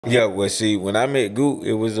Yeah, well, see, when I met Goot,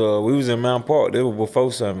 it was we was in Mount Park. It was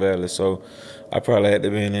before Sun Valley, so I probably had to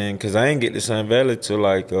been in because I ain't get to Sun Valley till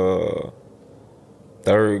like third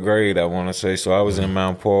grade, I want to say. So I was in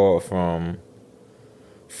Mount Park from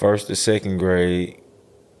first to second grade,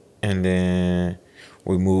 and then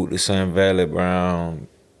we moved to Sun Valley around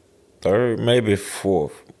third, maybe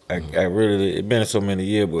fourth. I really, it been so many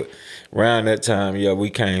years, but around that time, yeah, we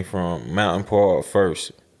came from Mountain Park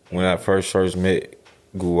first when I first met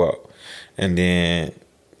Guwap, and then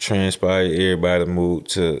transpired everybody moved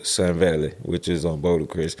to Sun Valley, which is on Boulder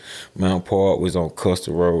Crest. Mount Park was on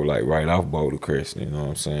Custer Road, like right off Boulder Crest. You know what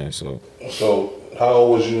I'm saying? So how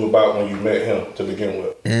old was you about when you met him to begin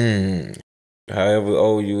with? However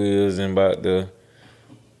old you is in about the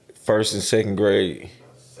first and second grade.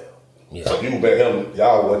 Yeah. So you met him,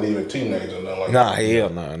 y'all wasn't even teenagers or nothing like that? Hell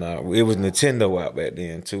no. It was Nintendo out back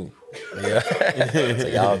then too. Yeah. So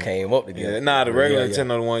y'all came up together. Yeah, the regular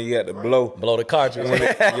Nintendo, the one you got to blow the cartridge.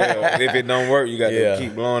 Yeah, if it don't work, you got to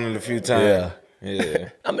keep blowing it a few times. Yeah.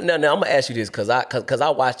 Now I'm gonna ask you this because I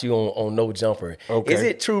watched you on No Jumper. Okay. Is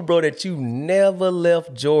it true, bro, that you never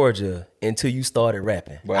left Georgia until you started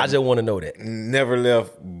rapping? But I just want to know that. Never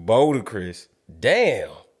left Boulder Crest. Damn.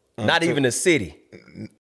 Not even the city.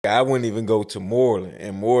 I wouldn't even go to Moreland,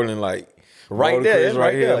 and Moreland like right there, it's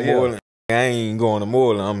right here. Moreland. I ain't going to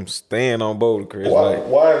Moreland. I'm staying on Boulder Crest.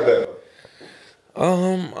 Why is that? I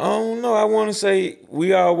don't know. I want to say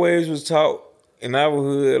we always was taught in our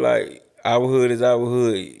hood, like our hood is our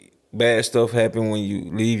hood. Bad stuff happen when you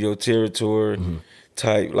leave your territory.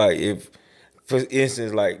 Type like if, for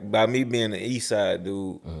instance, like by me being the East Side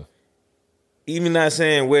dude, even not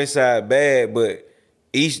saying West Side bad, but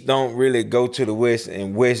East don't really go to the West,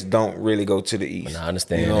 and West don't really go to the East. I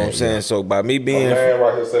understand. You know what I'm saying? So by me being, my man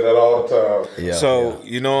right here say that all the time. Yeah. So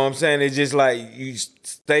you know what I'm saying? It's just like you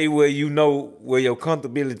stay where you know where your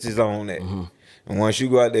comfortability is on at, and once you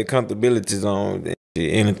go out there comfortability zone, then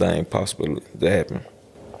anything possible to happen.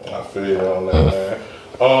 I feel you on that,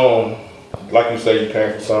 man. Like you say, you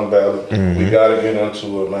came from Sun Valley. We gotta get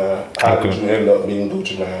into it, man. How did you end up meeting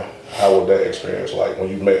Gucci Man? How was that experience like when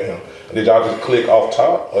you met him? Did y'all just click off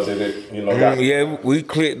top, or did it, yeah, we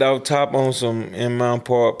clicked off top on some in Mount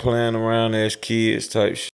Park playing around as kids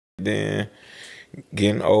type shit. Then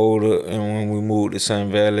getting older, and when we moved to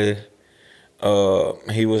Sun Valley,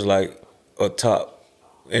 he was like a top.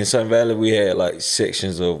 In Sun Valley, we had like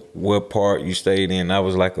sections of what part you stayed in. I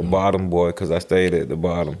was like a bottom boy because I stayed at the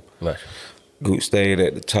bottom. Right. Goot stayed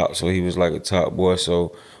at the top, so he was like a top boy.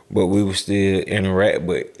 So, but we would still interact,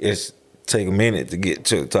 but it's take a minute to get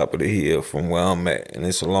to the top of the hill from where I'm at, and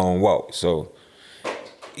it's a long walk. So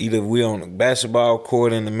either we on the basketball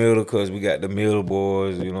court in the middle, because we got the middle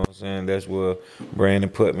boys, you know what I'm saying? That's where Brandon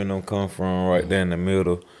Putman don't come from, right there in the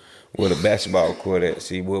middle, where the basketball court at.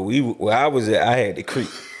 See, where I was at, I had the creek.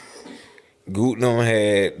 Goot done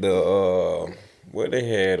had the, what they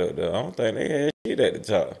had up there? I don't think they had shit at the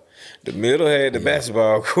top. The middle had the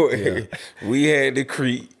basketball court. Yeah. We had the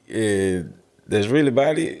creek, and that's really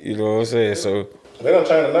about it, you know what I'm saying? So they don't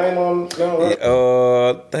change the name on them, right?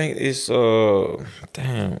 I think it's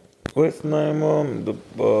damn, what's the name on the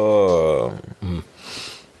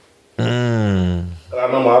I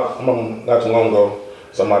remember not too long ago,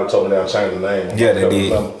 somebody told me they changed the name. Yeah, they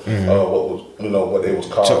did. What it was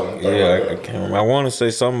called. Yeah, I can't remember. I want to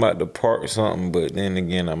say something about the park or something, but then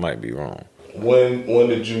again, I might be wrong. When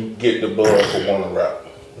did you get the buzz for wanting to rap?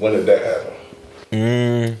 When did that happen?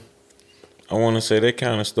 I want to say they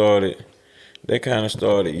kind of started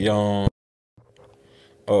young,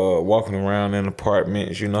 walking around in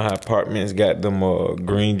apartments. You know how apartments got them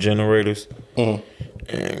green generators? And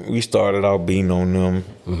we started out beating on them,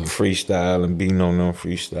 freestyling.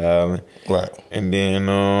 Right. And then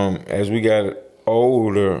as we got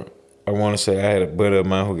older, I want to say I had a buddy of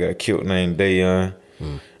mine who got killed named Dayon.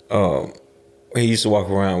 He used to walk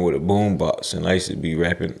around with a boombox, and I used to be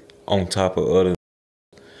rapping on top of other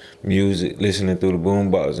music, listening through the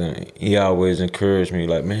boombox, and he always encouraged me,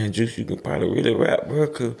 like, man, Juice, you can probably really rap, bro,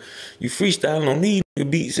 cause you freestyling on these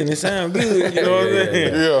beats and it sound good, you know what I'm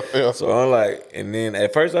saying? Yeah. So I'm like, and then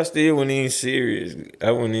at first I still wasn't even serious.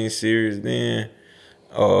 Then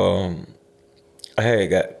I had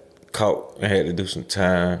got caught and had to do some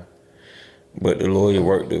time, but the lawyer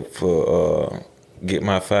worked it for get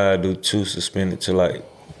my 5-2 suspended to like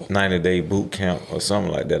 90-day boot camp or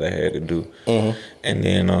something like that I had to do. And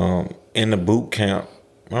then in the boot camp,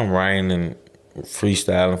 I'm writing and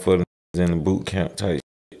freestyling for them in the boot camp type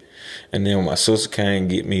shit. And then when my sister came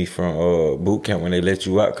get me from boot camp, when they let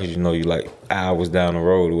you out, because you know you like hours down the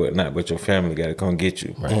road or whatnot, but your family got to come get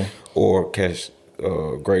you. Or catch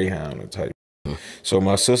Greyhound or type. So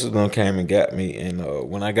my sister done came and got me, and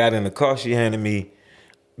when I got in the car, she handed me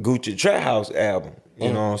Gucci Trap House album.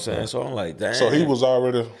 You know what I'm saying? So I'm like, damn. So he was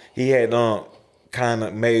already. He had kind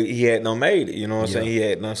of made. He had made it. You know what I'm saying? He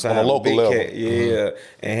had signed On a local Big level. Cat,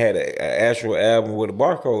 and had an actual album with a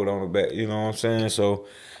barcode on the back. You know what I'm saying? So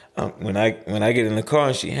when I get in the car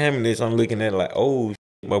and she handed me this, I'm looking at it like, oh,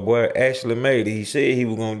 my boy actually made it. He said he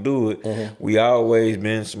was gonna do it. We always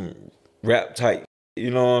been some rap type. You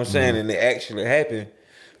know what I'm saying? And it actually happened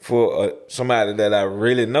for somebody that I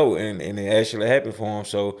really know, and it actually happened for him.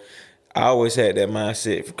 So I always had that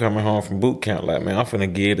mindset for coming home from boot camp, like, man, I'm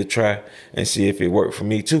finna give it a try and see if it worked for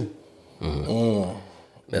me too. Now,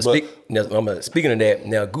 speaking of that,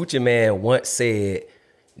 now Gucci Man once said,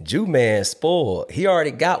 Jew Man spoiled. He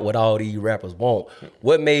already got what all these rappers want.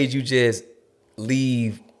 What made you just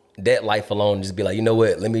leave that life alone and just be like, you know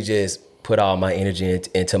what, let me just put all my energy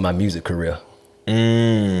into my music career?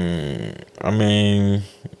 I mean,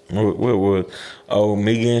 what was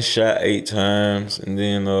me getting shot 8 times and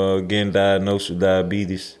then getting diagnosed with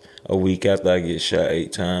diabetes a week after I get shot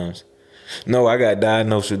 8 times. No, I got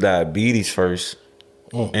diagnosed with diabetes first,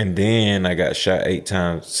 and then I got shot 8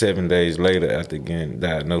 times 7 days later after getting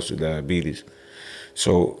diagnosed with diabetes.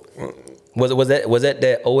 So was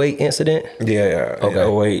that 08 incident? Yeah,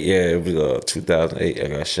 Okay. 08, yeah, it was 2008. I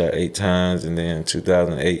got shot 8 times, and then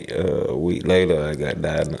 2008, a week later, I got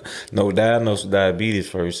diagnosed with diabetes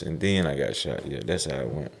first, and then I got shot. Yeah, that's how it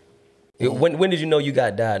went. When did you know you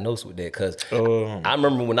got diagnosed with that? Because I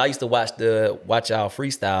remember when I used to watch y'all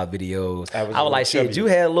freestyle videos, I was like, shit, you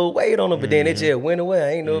had a little weight on it, but then it just went away.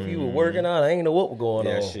 I ain't know if you were working out. I ain't know what was going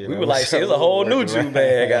on. Shit, we were like, shit, it's a whole new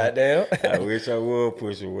Juiceman, goddamn. I wish I would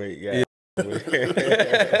push a weight, yeah. But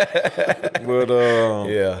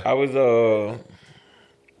yeah, I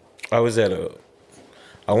was at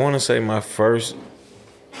I want to say my first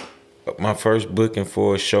booking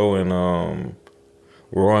for a show in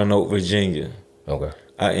Roanoke, Virginia. Okay.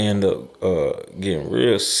 I end up getting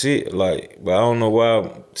real sick, like, but I don't know why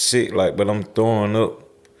I'm sick, like, but I'm throwing up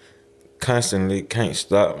constantly, can't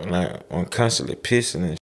stop, like, I'm constantly pissing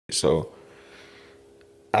and shit. So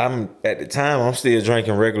at the time I'm still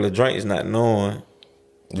drinking regular drinks, not knowing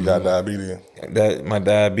You got diabetes. that my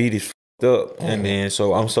diabetes fucked up, and then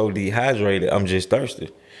so I'm so dehydrated, I'm just thirsty,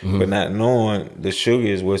 but not knowing the sugar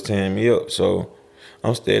is what's tearing me up. So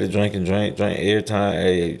I'm steady drinking, drink every time.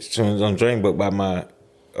 Hey, as soon as I'm drinking, but by my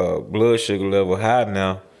blood sugar level high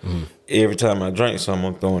now, every time I drink something,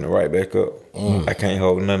 I'm throwing it right back up. I can't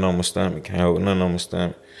hold nothing on my stomach.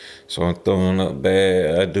 So I'm throwing up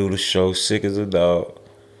bad. I do the show sick as a dog.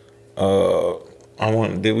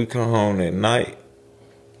 Did we come home that night?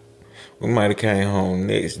 We might have came home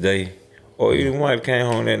next day, or even might have came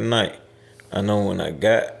home that night. I know when I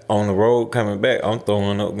got on the road coming back, I'm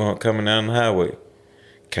throwing up, coming down the highway.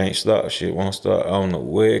 Can't stop, shit won't stop. I don't know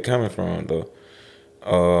where it coming from though.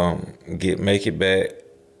 Make it back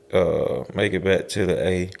to the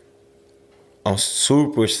A. I'm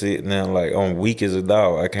super sick now, like I'm weak as a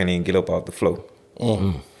dog. I can't even get up off the floor.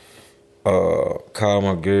 Call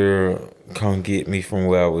my girl, come get me from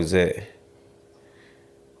where I was at.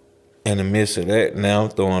 In the midst of that, now I'm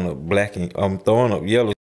throwing up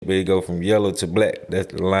yellow, but it go from yellow to black.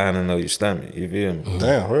 That's the lining of your stomach, you feel me?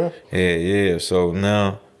 Damn, really? Yeah. So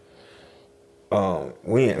now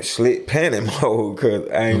we in slick panic mode because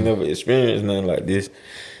I ain't never experienced nothing like this.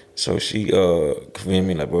 So she convinced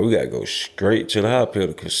me like, bro, we gotta go straight to the hospital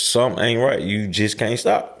because something ain't right. You just can't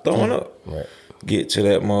stop throwing up. Right. Get to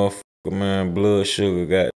that motherfucker, man. Blood sugar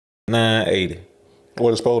got 980. What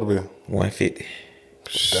it's supposed to be? 150.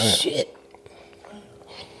 Damn. Shit.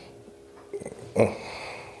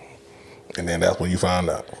 And then that's when you find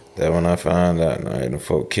out. That when I found out, the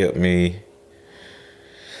folk kept me.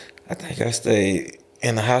 I think I stayed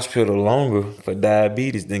in the hospital longer for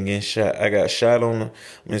diabetes than getting shot. I got shot on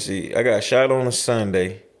a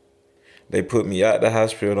Sunday. They put me out the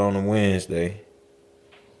hospital on a Wednesday.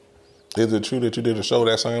 Is it true that you did a show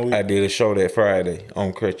that same week? I did a show that Friday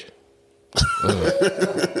on crutch.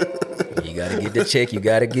 You gotta get the check, you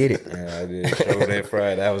gotta get it. Yeah, I did a show that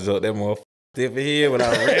Friday. I was up that motherfucker stiff here when I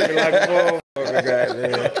was rapping like a motherfucker,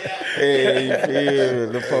 goddamn. Yeah, you feel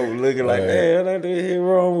me? The folk looking like, man, I did hit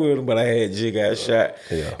wrong with him. But I had got shot,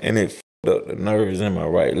 and it fucked up the nerves in my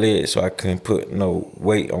right leg, so I couldn't put no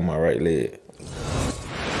weight on my right leg.